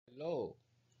Hello,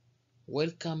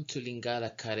 welcome to Lingala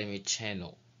Academy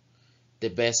channel, the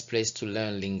best place to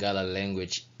learn Lingala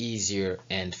language easier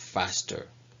and faster.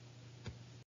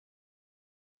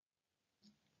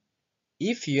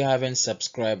 If you haven't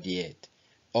subscribed yet,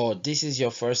 or this is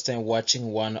your first time watching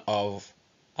one of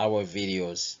our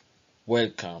videos,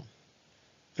 welcome.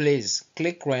 Please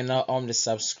click right now on the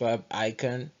subscribe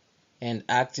icon and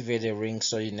activate the ring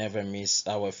so you never miss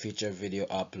our future video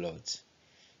uploads.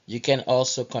 You can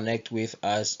also connect with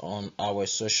us on our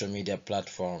social media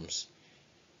platforms.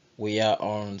 We are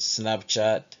on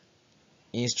Snapchat,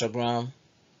 Instagram,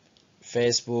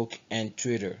 Facebook, and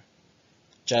Twitter.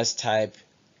 Just type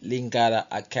Lingala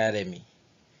Academy.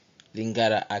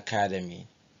 Lingala Academy.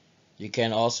 You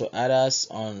can also add us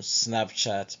on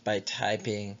Snapchat by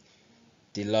typing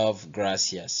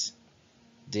DELOVEGRATIAS.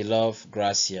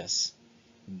 DELOVEGRATIas.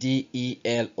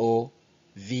 DELOVEGRATIAS.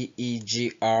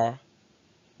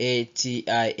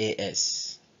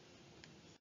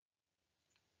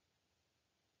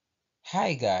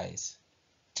 Hi guys.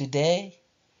 Today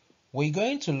we're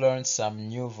going to learn some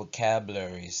new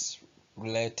vocabularies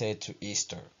related to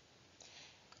Easter.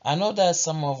 I know that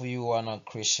some of you who are not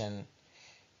Christian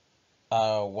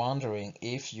are wondering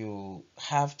if you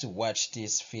have to watch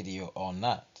this video or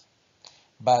not.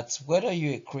 But whether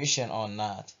you're a Christian or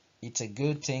not, it's a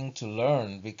good thing to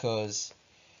learn because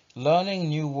learning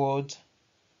new words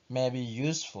may be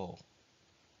useful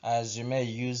as you may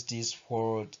use this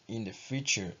word in the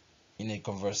future in a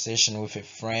conversation with a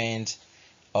friend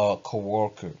or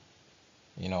co-worker,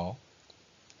 you know.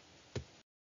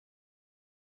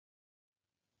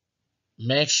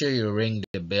 Make sure you ring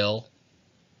the bell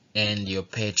and your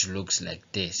page looks like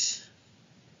this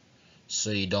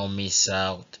so you don't miss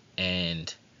out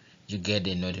and you get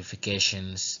the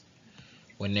notifications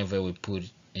whenever we put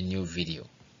a new video.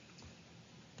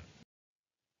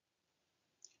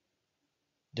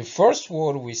 The first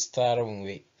word we're starting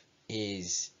with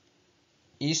is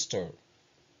Easter.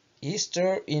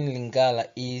 Easter in Lingala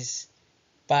is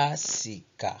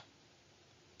Pasika.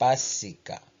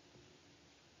 Pasika.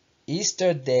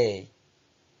 Easter Day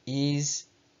is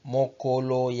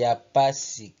Mokolo ya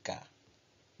Pasika.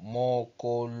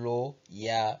 Mokolo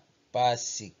ya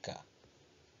Pasika.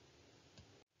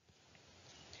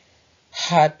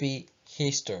 Happy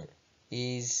Easter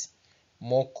is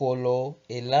Mokolo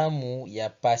elamu ya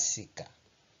Pasika.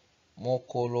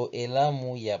 Mokolo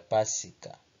elamu ya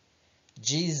Pasika.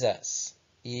 Jesus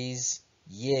is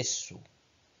Yesu.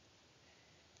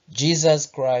 Jesus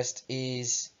Christ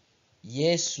is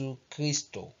Yesu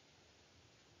Kristo.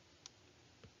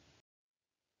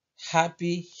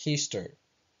 Happy Easter.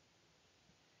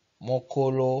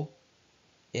 Mokolo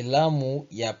elamu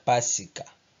ya Pasika.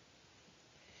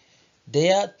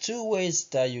 There are two ways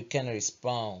that you can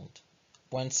respond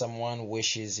when someone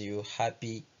wishes you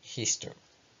happy Easter.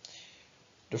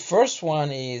 The first one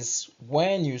is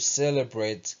when you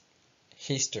celebrate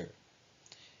Easter.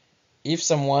 If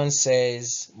someone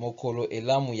says Mokolo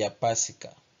elamu ya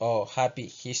Pasika or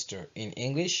happy Easter in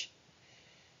English,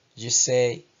 you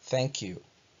say thank you.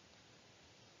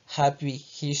 Happy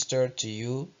Easter to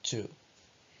you too.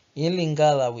 In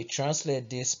Lingala, we translate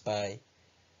this by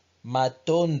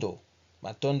Matondo.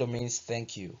 Matondo means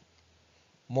thank you.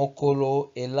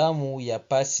 Mokolo elamu ya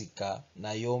Pasika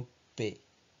na yompe.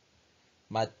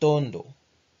 Matondo.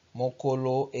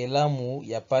 Mokolo elamu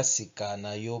ya Pasika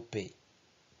na yope.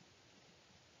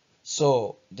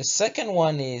 So the second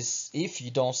one is if you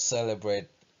don't celebrate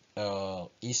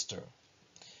Easter,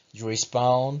 you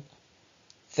respond,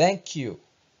 thank you.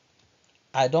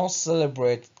 I don't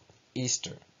celebrate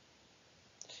Easter.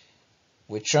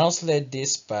 We translate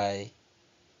this by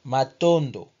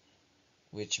Matondo,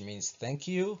 which means thank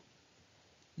you.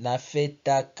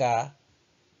 Nafetaka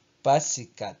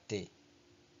pasikate.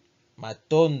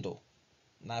 Matondo.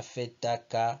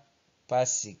 Nafetaka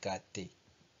pasikate.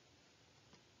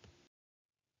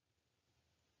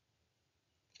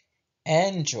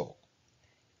 Angel.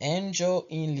 Angel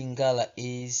in Lingala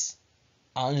is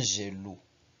Angelou.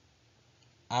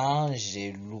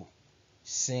 Angelou.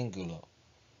 Singular.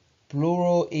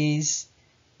 Plural is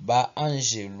Ba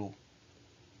Angelou.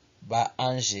 Ba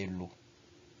Angelou.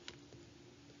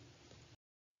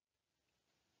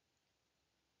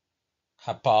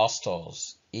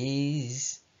 Apostles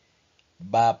is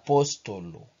Ba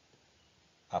Apostolo.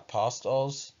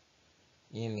 Apostles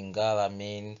in Lingala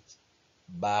means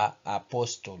Ba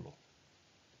Apostolo.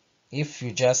 If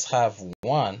you just have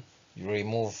one, you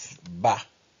remove Ba.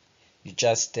 You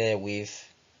just stay with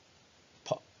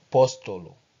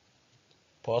Apostolo.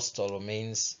 Apostolo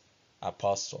means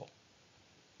apostle.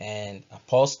 And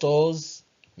apostles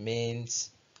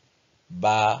means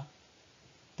ba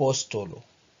postolo,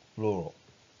 plural.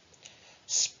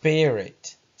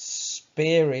 Spirit.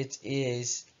 Spirit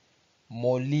is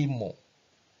molimo,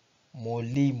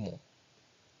 molimo.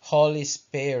 Holy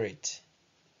Spirit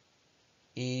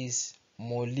is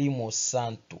molimo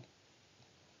santo,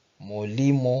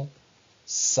 molimo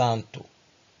santo.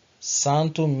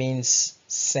 Santo means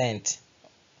saint.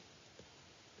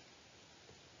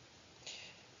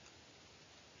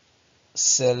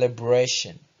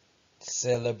 Celebration.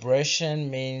 Celebration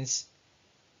means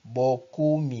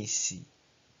bokumisi,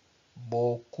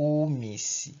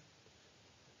 bokumisi.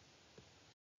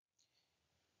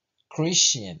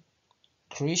 Christian.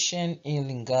 Christian in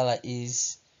Lingala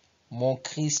is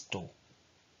Mokristo,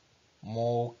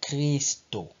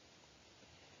 Mokristo.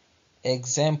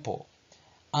 Example,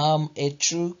 I'm a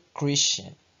true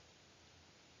Christian.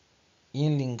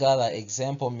 In Lingala,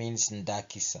 example means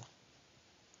ndakisa.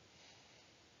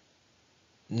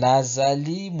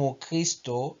 Nazali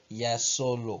Mokristo ya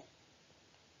solo.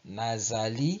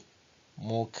 Nazali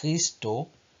Mokristo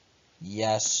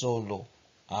ya solo.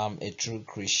 I'm a true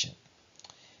Christian.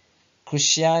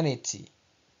 Christianity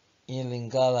in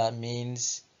Lingala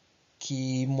means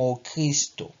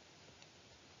Kimokristo.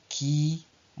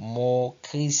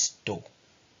 Kimokristo.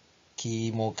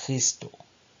 Kimokristo.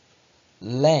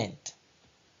 Lent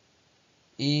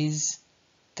is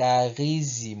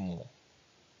Carisimo.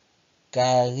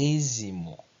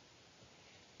 Carisimo.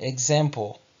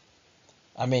 Example,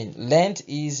 Lent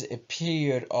is a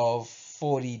period of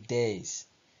 40 days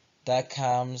that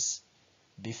comes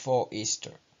before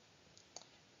Easter.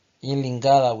 In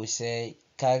Lingala we say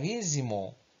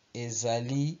Carisimo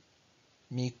ezali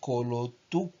mikolo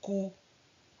tuku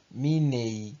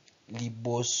minei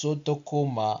liboso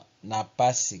tokoma na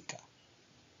Pasika.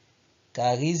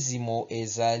 Carisimo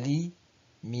ezali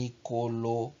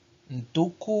mikolo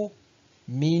ntuku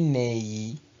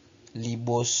minei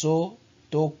liboso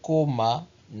tokoma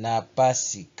na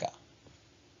Pasika.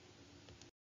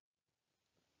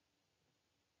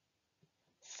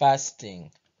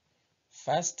 Fasting.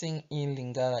 Fasting in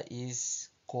Lingala is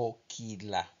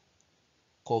kokila.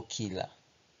 Kokila.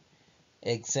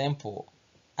 Example,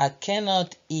 I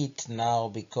cannot eat now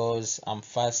because I'm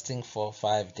fasting for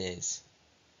 5 days.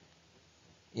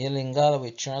 In Lingala we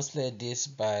translate this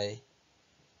by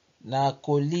na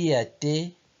kolia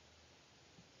te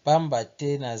pamba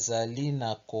te nazali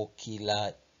na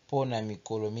kokila pona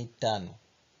mikolo mitano.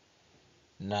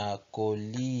 Na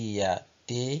kolia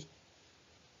te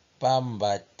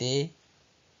pamba te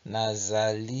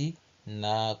nazali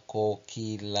na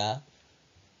kokila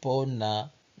pona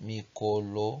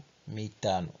mikolo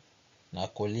mitano. Na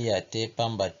kolia te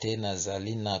pamba te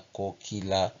nazali na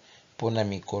kokila pona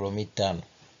mikolo mitano.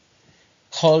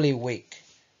 Holy Week.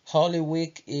 Holy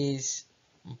Week is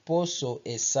Mposo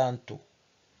e Santo.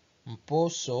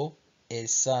 Mposo e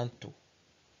Santo.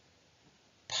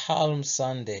 Palm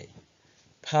Sunday.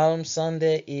 Palm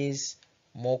Sunday is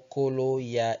Mokolo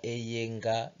ya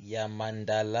Eyenga ya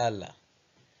Mandalala.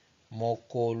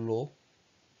 Mokolo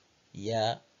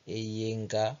ya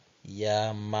Eyenga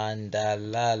ya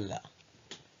Mandalala.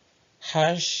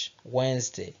 Ash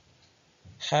Wednesday.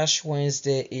 Ash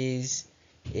Wednesday is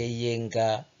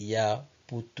Eyenga ya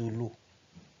Putulu.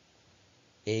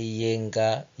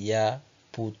 Eyenga ya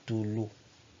Putulu.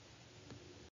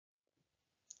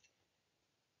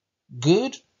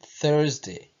 Good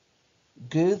Thursday.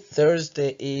 Good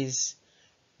Thursday is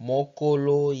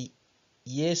Mokolo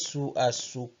Yesu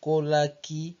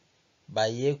asukolaki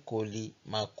bayekoli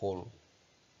makolo.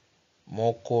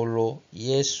 Mokolo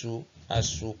Yesu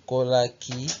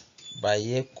asukolaki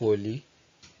bayekoli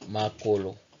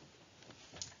makolo.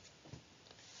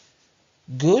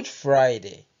 Good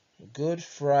Friday. Good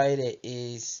Friday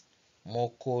is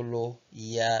Mokolo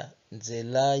ya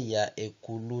nzela ya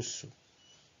ekulusu.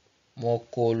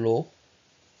 Mokolo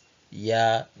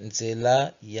ya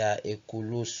nzela ya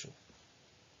ekulusu.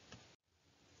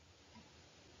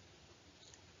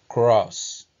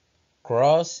 Cross.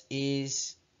 Cross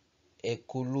is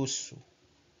ekulusu.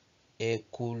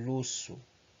 Ekulusu.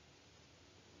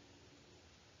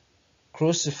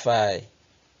 Crucify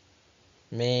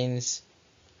means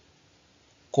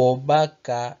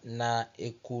kobaka na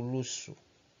ekulusu.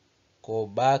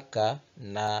 Kobaka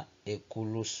na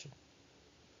ekulusu.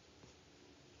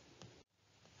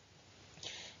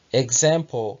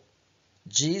 Example,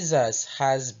 Jesus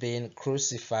has been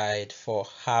crucified for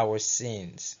our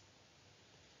sins.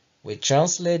 We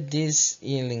translate this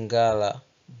in Lingala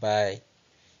by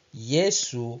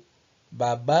Yesu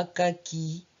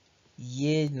babakaki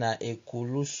ye na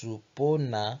ekulusu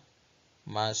pona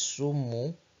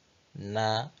masumu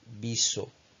na biso.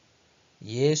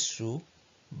 Yesu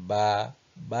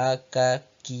babakaki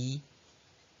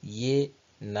ye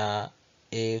na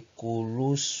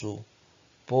ekulusu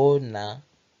pona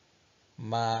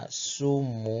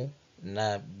masumu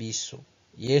na biso.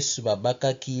 Yesu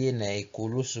babakaki ye na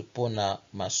ekulusu pona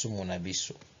masumu na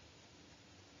biso.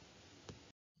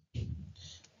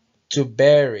 To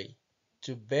bury.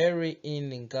 To bury in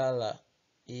Lingala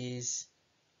is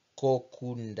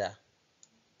kokunda.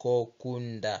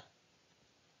 Kokunda.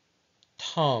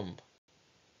 Tomb.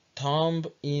 Tomb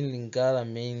in Lingala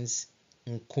means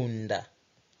nkunda.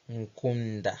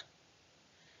 Nkunda.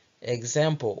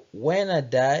 Example, when I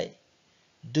die,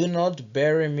 do not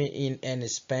bury me in an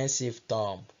expensive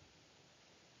tomb.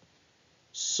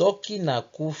 Soki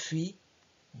nakufi,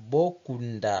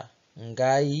 bokunda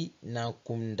ngai na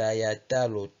nkunda ya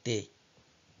talo te.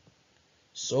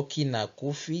 Soki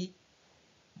nakufi,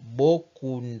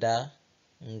 bokunda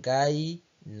ngai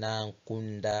na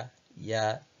nkunda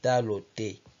ya talo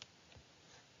te.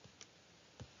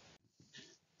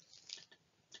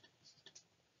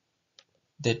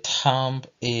 The tomb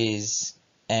is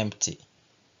empty.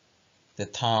 The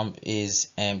tomb is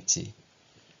empty.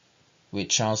 We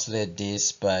translate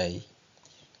this by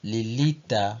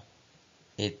Lilita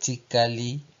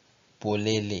etikali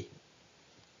polele.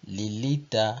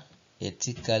 Lilita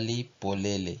etikali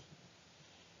polele.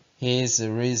 Here's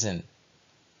the reason.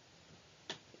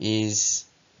 Is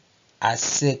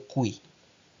asekwi.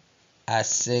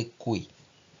 Asekwi.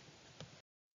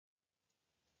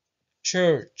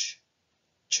 Church.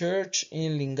 Church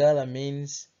in Lingala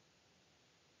means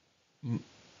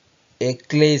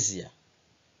ecclesia.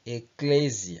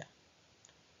 Ecclesia.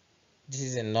 This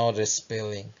is another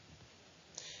spelling.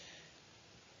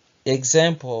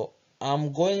 Example,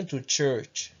 I'm going to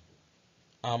church.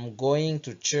 I'm going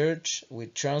to church. We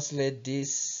translate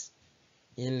this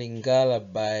in Lingala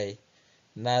by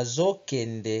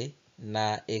nazokende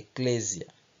na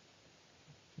ecclesia.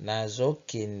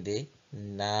 Nazokende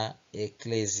na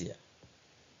ecclesia.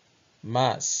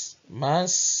 Mass.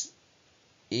 Mass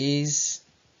is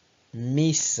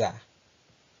misa.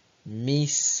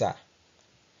 Misa.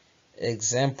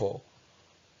 Example,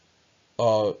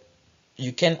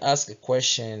 you can ask a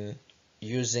question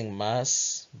using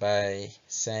mass by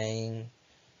saying,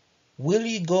 will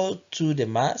you go to the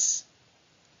mass?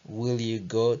 Will you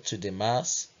go to the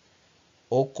mass?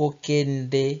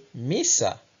 Okokende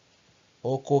misa.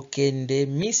 Okokende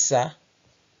misa.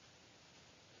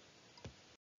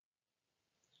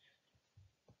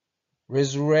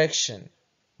 Resurrection.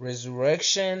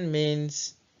 Resurrection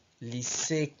means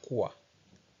lisekwa.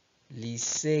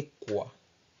 Lisekwa.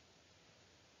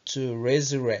 To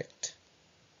resurrect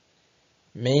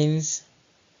means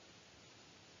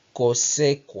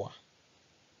kosekwa.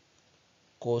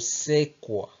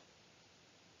 Kosekwa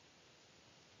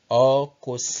or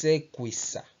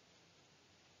kosekwisa.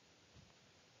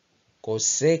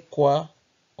 Kosekwa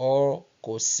or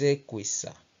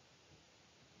kosekwisa.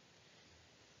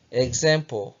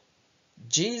 Example,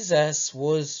 Jesus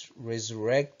was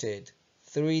resurrected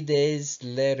 3 days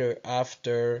later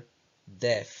after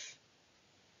death.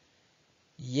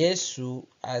 Yesu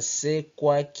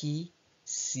asekwaki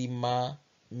sima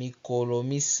mikolo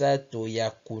misato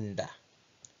ya kunda.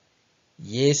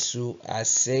 Yesu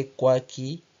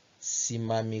asekwaki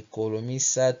sima mikolo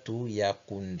misato ya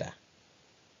kunda.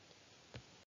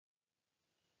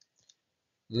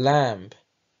 Lamb.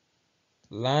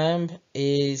 Lamb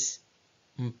is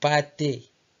mpate.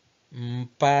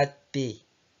 Mpate.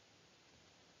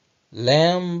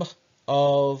 Lamb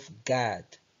of God.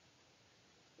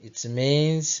 It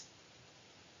means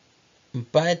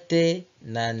mpate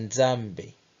na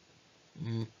nzambe.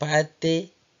 Mpate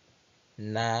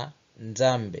na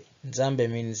nzambe. Nzambe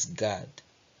means God.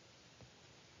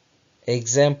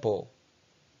 Example,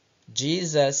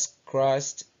 Jesus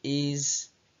Christ is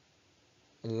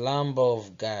a Lamb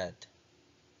of God.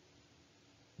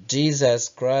 Jesus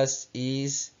Christ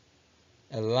is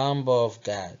a Lamb of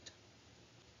God.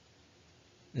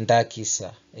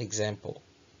 Ndakisa. Example,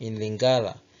 in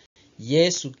Lingala,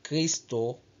 Yesu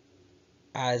Kristo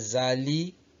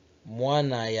azali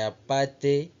mwana ya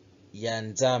pate ya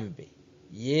nzambe.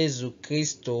 Yesu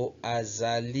Kristo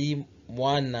azali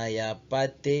mwana ya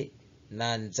pate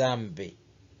na nzambe.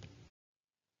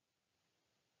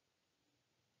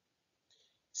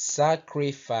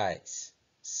 Sacrifice.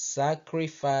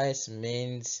 Sacrifice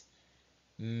means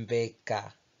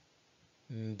mbeka.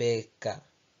 Mbeka.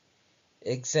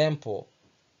 Example,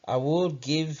 I will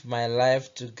give my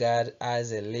life to God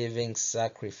as a living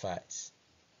sacrifice.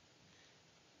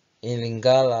 In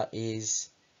Lingala is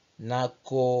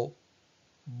nako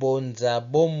bonza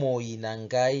bomoi na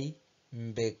ngai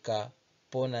mbeka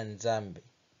pona nzambe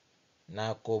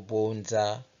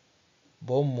nakobonza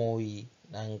bomoi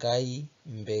na ngai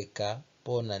mbeka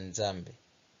pona nzambe.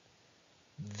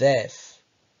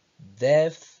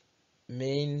 Death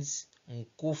means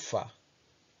nkufa.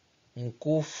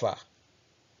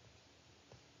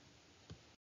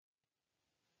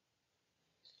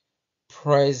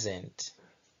 Present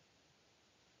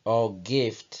or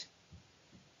gift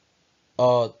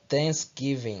or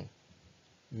thanksgiving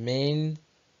mean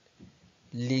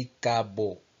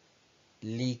likabo.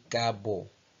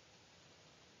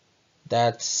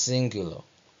 That's singular.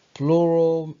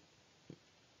 Plural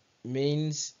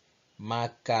means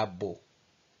makabo.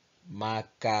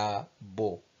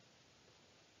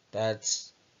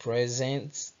 That's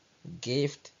presents,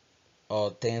 gift,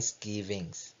 or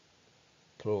thanksgivings.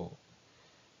 Plural.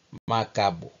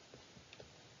 Makabo.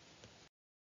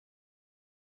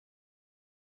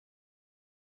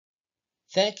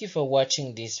 Thank you for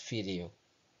watching this video.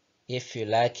 If you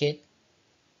like it,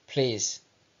 please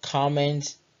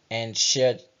comment and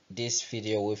share this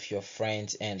video with your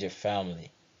friends and your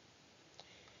family.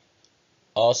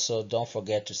 Also, don't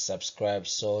forget to subscribe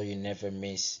so you never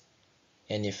miss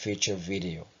any future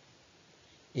video.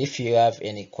 If you have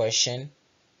any question,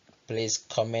 please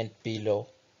comment below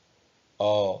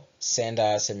or send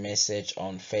us a message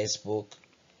on Facebook,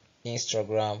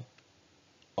 Instagram,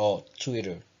 or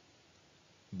Twitter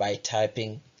by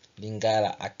typing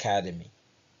Lingala Academy.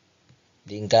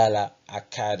 Lingala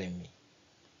Academy.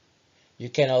 You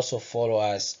can also follow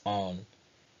us on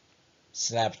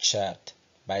Snapchat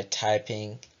by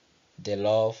typing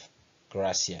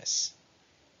DELOVEGRATIAS.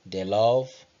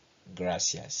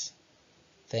 DELOVEGRATIAS.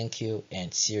 Thank you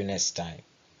and see you next time.